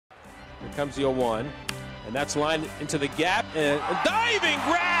Here comes the 0-1. And that's lined into the gap. And a diving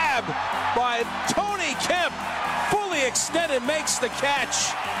grab by Tony Kemp. Fully extended, makes the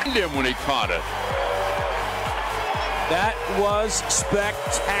catch. Him when he caught it. That was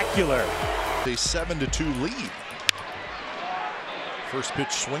spectacular. A 7-2 lead. First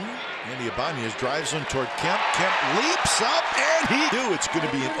pitch swing. Andy Ibanez drives him toward Kemp. Kemp leaps up, and he knew it's going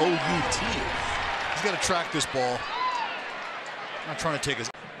to be an OUT. He's got to track this ball. Not trying to take his.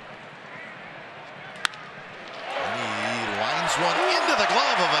 And he lines one into the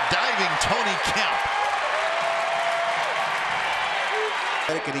glove of a diving Tony Kemp.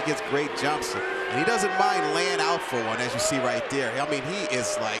 And he gets great jumps, and he doesn't mind laying out for one, as you see right there. I mean, he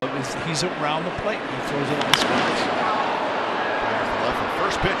is like, he's around the plate. He throws it on spots.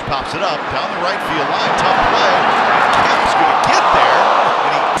 First pitch pops it up down the right field line. Tough play. Kemp's going to get there.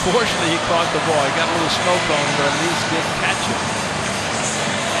 And Fortunately, he caught the ball. He got a little smoke on him, but at least didn't catch it.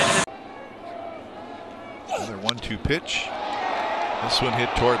 Another 1-2 pitch. This one hit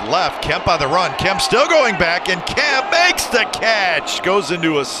toward left. Kemp on the run. Kemp still going back, and Kemp makes the catch. Goes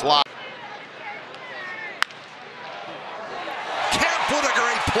into a slot. Kemp with a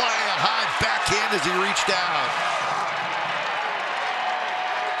great play. A high backhand as he reached out.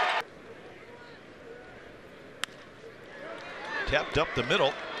 Tapped up the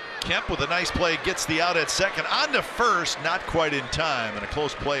middle. Kemp with a nice play gets the out at second. On to first, not quite in time, and a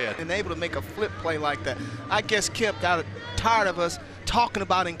close play at. and able to make a flip play like that. I guess Kemp got tired of us talking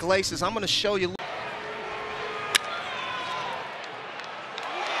about in glaciers. I'm going to show you. What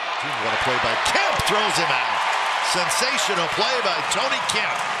a play by Kemp, throws him out. Sensational play by Tony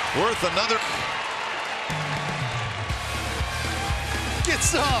Kemp. Worth another.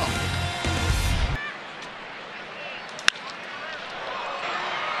 Gets up.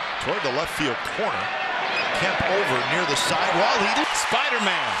 Toward the left field corner. Kemp over near the sidewall. He did.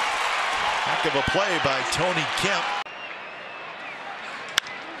 Spider-Man. Heck of a play by Tony Kemp.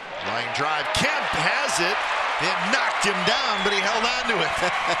 Line drive. Kemp has it. It knocked him down, but he held on to it.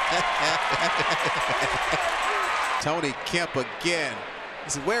 Tony Kemp again.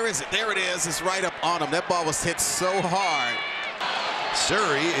 He said, where is it? There it is. It's right up on him. That ball was hit so hard.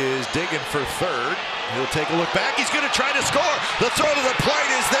 Surrey is digging for third. He'll take a look back. He's going to try to score. The throw to the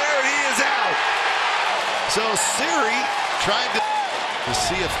plate is there, and he is out. So Surrey trying to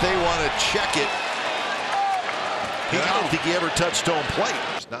see if they want to check it. I don't think he ever touched home plate.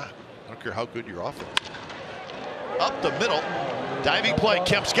 It's not. I don't care how good your offense is. Up the middle. Diving play.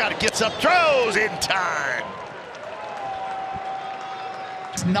 Kemp's got it. Gets up. Throws in time.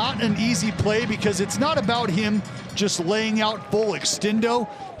 It's not an easy play because it's not about him just laying out full extendo.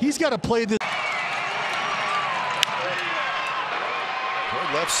 He's got to play this.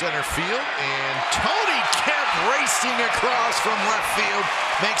 Toward left center field, and Tony Kemp racing across from left field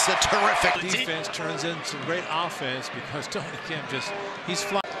makes a terrific. Defense turns into great offense because Tony Kemp he's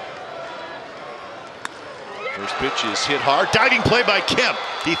flying. First pitch is hit hard. Diving play by Kemp.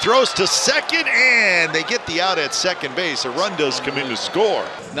 He throws to second, and they get the out at second base. A run does come in to score.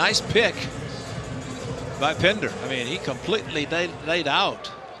 Nice pick by Pender. I mean, he completely laid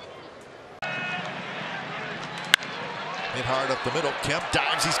out. Hit hard up the middle. Kemp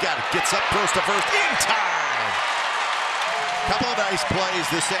dives. He's got it. Gets up, throws to first in time. Couple of nice plays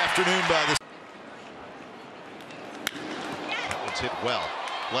this afternoon by the. That one's hit well.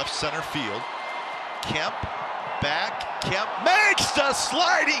 Left center field. Kemp back. Kemp makes the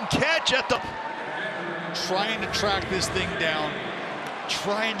sliding catch at the. Trying to track this thing down,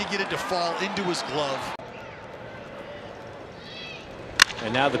 trying to get it to fall into his glove.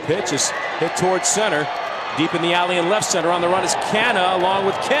 And now the pitch is hit towards center. Deep in the alley and left center. On the run is Canna along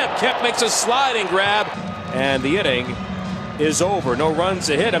with Kemp. Kemp makes a sliding grab, and the inning is over. No runs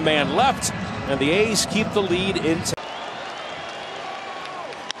to hit, a man left, and the A's keep the lead into.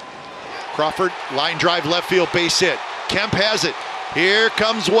 Crawford, line drive left field, base hit. Kemp has it. Here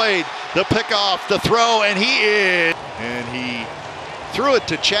comes Wade. The pickoff, the throw, and he is. And he threw it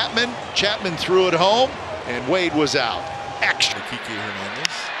to Chapman. Chapman threw it home, and Wade was out. Extra. Kiki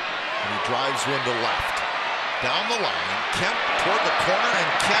Hernandez, and he drives one to left. Down the line, Kemp toward the corner,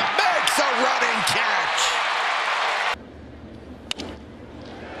 and Kemp makes a running catch.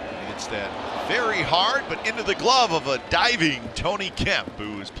 He gets that very hard, but into the glove of a diving Tony Kemp,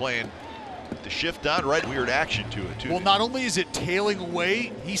 who is playing the shift on right. Weird action to it, too. Well, not only is it tailing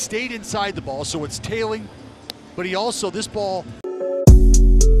away, he stayed inside the ball, so it's tailing, but he also, this ball